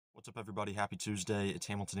What's up, everybody? Happy Tuesday. It's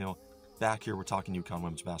Hamilton Hill back here. We're talking UConn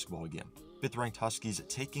women's basketball again. 5th-ranked Huskies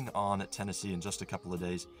taking on Tennessee in just a couple of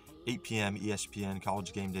days. 8 p.m. ESPN.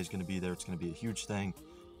 College game day is going to be there. It's going to be a huge thing.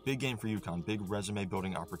 Big game for UConn. Big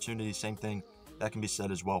resume-building opportunity. Same thing that can be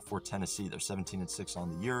said as well for Tennessee. They're 17-6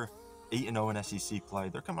 on the year. 8-0 in SEC play.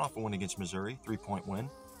 They're coming off a win against Missouri. 3-point win.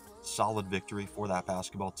 Solid victory for that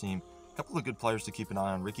basketball team. A couple of good players to keep an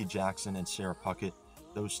eye on. Rickea Jackson and Sara Puckett.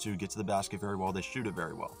 Those two get to the basket very well. They shoot it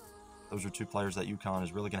very well. Those are two players that UConn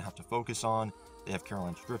is really going to have to focus on. They have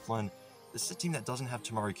Caroline Strickland. This is a team that doesn't have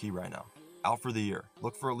Tamari Key right now. Out for the year.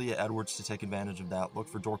 Look for Aaliyah Edwards to take advantage of that. Look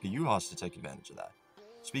for Dorka Juhasz to take advantage of that.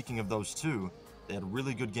 Speaking of those two, they had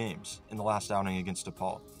really good games in the last outing against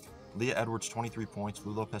DePaul. Aaliyah Edwards, 23 points.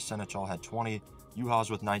 Lou Lopez-Senechal had 20.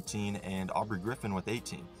 Juhasz with 19. And Aubrey Griffin with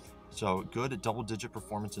 18. So good double-digit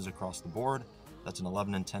performances across the board. That's an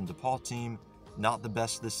 11-10 DePaul team. Not the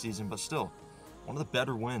best this season, but still one of the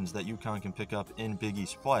better wins that UConn can pick up in Big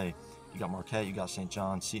East play. You got Marquette, you got St.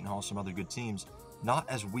 John's, Seton Hall, some other good teams. Not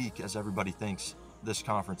as weak as everybody thinks this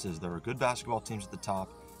conference is. There are good basketball teams at the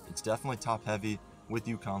top. It's definitely top-heavy with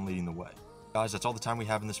UConn leading the way. Guys, that's all the time we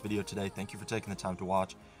have in this video today. Thank you for taking the time to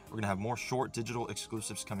watch. We're going to have more short digital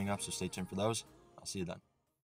exclusives coming up, so stay tuned for those. I'll see you then.